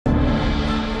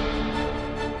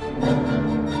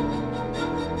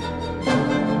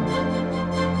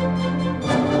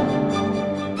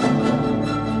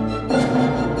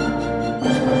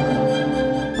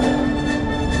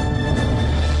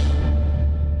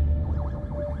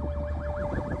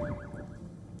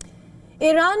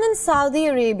Iran and Saudi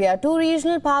Arabia, two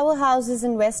regional powerhouses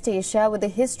in West Asia with a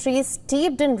history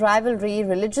steeped in rivalry,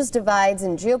 religious divides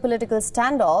and geopolitical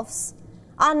standoffs,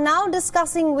 are now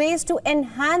discussing ways to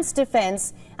enhance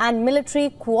defense and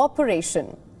military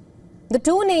cooperation. The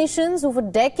two nations, who for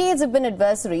decades have been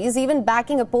adversaries, even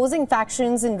backing opposing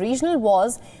factions in regional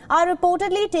wars, are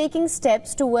reportedly taking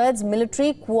steps towards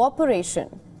military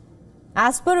cooperation.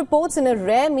 As per reports, in a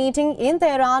rare meeting in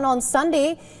Tehran on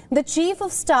Sunday, the chief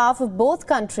of staff of both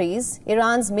countries,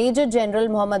 Iran's Major General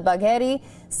Mohammad Bagheri,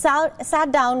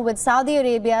 sat down with Saudi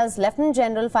Arabia's Lieutenant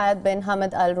General Fayed bin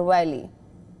Hamad Al Ruwaili.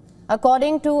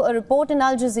 According to a report in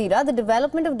Al Jazeera, the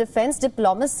development of defense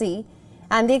diplomacy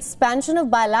and the expansion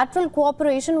of bilateral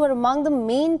cooperation were among the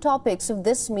main topics of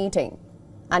this meeting.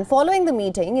 And following the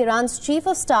meeting, Iran's chief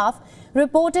of staff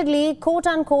reportedly,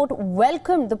 quote-unquote,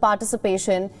 welcomed the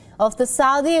participation of the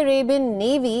Saudi Arabian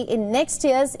Navy in next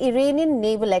year's Iranian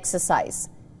naval exercise,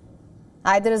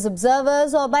 either as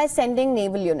observers or by sending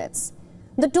naval units.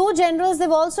 The two generals,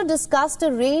 they've also discussed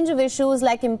a range of issues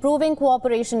like improving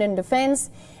cooperation in defense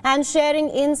and sharing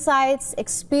insights,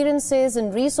 experiences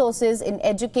and resources in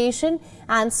education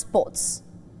and sports.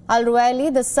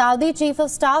 Al-Ruwaili, the Saudi chief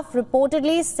of staff,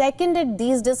 reportedly seconded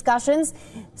these discussions,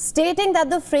 stating that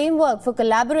the framework for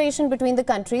collaboration between the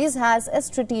countries has a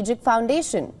strategic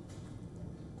foundation.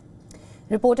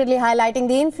 Reportedly highlighting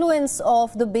the influence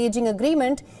of the Beijing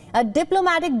Agreement, a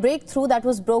diplomatic breakthrough that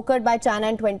was brokered by China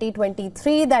in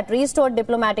 2023 that restored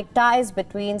diplomatic ties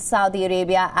between Saudi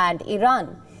Arabia and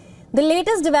Iran. The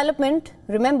latest development,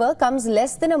 remember, comes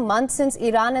less than a month since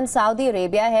Iran and Saudi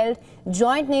Arabia held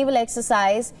joint naval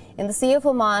exercise in the Sea of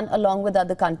Oman along with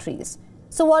other countries.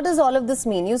 So what does all of this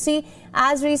mean? You see,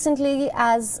 as recently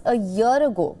as a year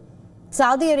ago,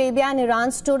 Saudi Arabia and Iran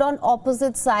stood on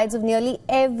opposite sides of nearly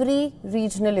every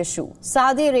regional issue.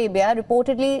 Saudi Arabia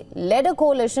reportedly led a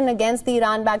coalition against the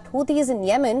Iran-backed Houthis in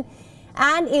Yemen,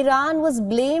 and Iran was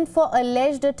blamed for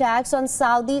alleged attacks on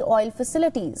Saudi oil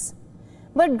facilities.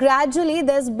 But gradually,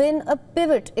 there's been a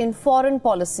pivot in foreign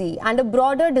policy and a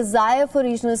broader desire for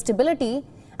regional stability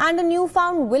and a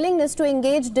newfound willingness to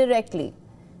engage directly.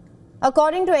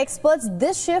 According to experts,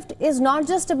 this shift is not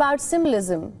just about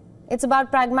symbolism, it's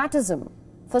about pragmatism.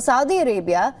 For Saudi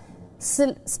Arabia,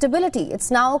 stability,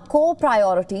 it's now a core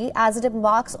priority as it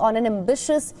embarks on an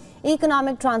ambitious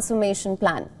economic transformation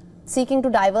plan, seeking to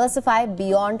diversify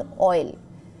beyond oil.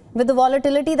 With the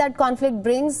volatility that conflict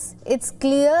brings, it's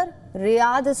clear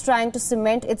Riyadh is trying to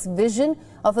cement its vision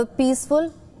of a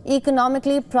peaceful,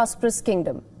 economically prosperous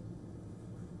kingdom,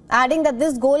 adding that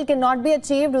this goal cannot be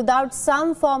achieved without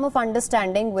some form of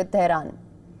understanding with Tehran.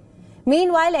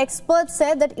 Meanwhile, experts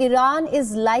said that Iran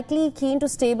is likely keen to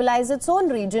stabilize its own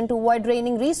region to avoid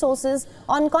draining resources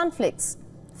on conflicts.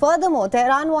 Furthermore,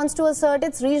 Tehran wants to assert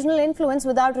its regional influence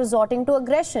without resorting to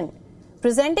aggression,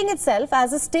 presenting itself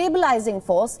as a stabilizing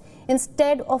force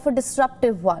instead of a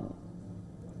disruptive one.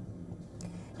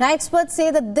 Now, experts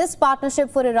say that this partnership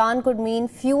for Iran could mean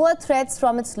fewer threats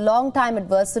from its long-time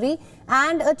adversary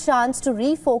and a chance to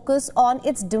refocus on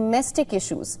its domestic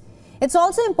issues. It's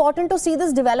also important to see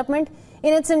this development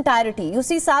in its entirety. You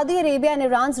see, Saudi Arabia and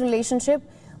Iran's relationship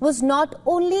was not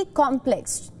only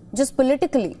complex, just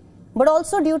politically, but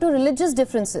also due to religious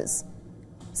differences.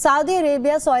 Saudi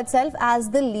Arabia saw itself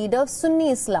as the leader of Sunni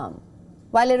Islam,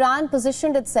 while Iran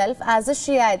positioned itself as a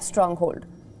Shiite stronghold.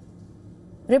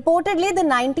 Reportedly, the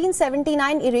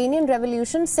 1979 Iranian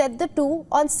Revolution set the two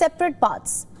on separate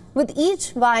paths, with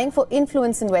each vying for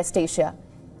influence in West Asia.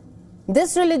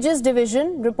 This religious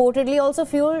division reportedly also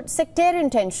fueled sectarian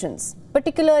tensions,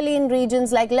 particularly in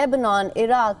regions like Lebanon,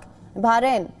 Iraq,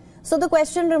 Bahrain. So the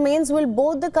question remains, will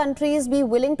both the countries be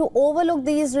willing to overlook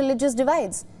these religious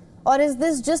divides? Or is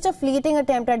this just a fleeting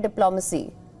attempt at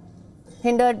diplomacy,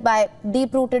 hindered by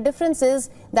deep-rooted differences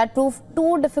that prove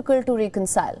too difficult to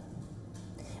reconcile?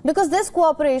 Because this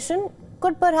cooperation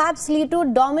could perhaps lead to a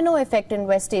domino effect in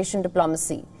West Asian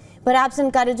diplomacy, perhaps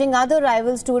encouraging other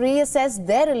rivals to reassess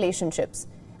their relationships.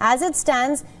 As it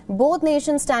stands, both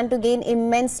nations stand to gain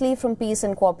immensely from peace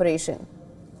and cooperation.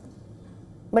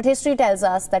 But history tells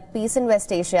us that peace in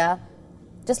West Asia,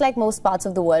 just like most parts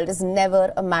of the world, is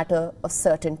never a matter of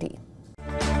certainty.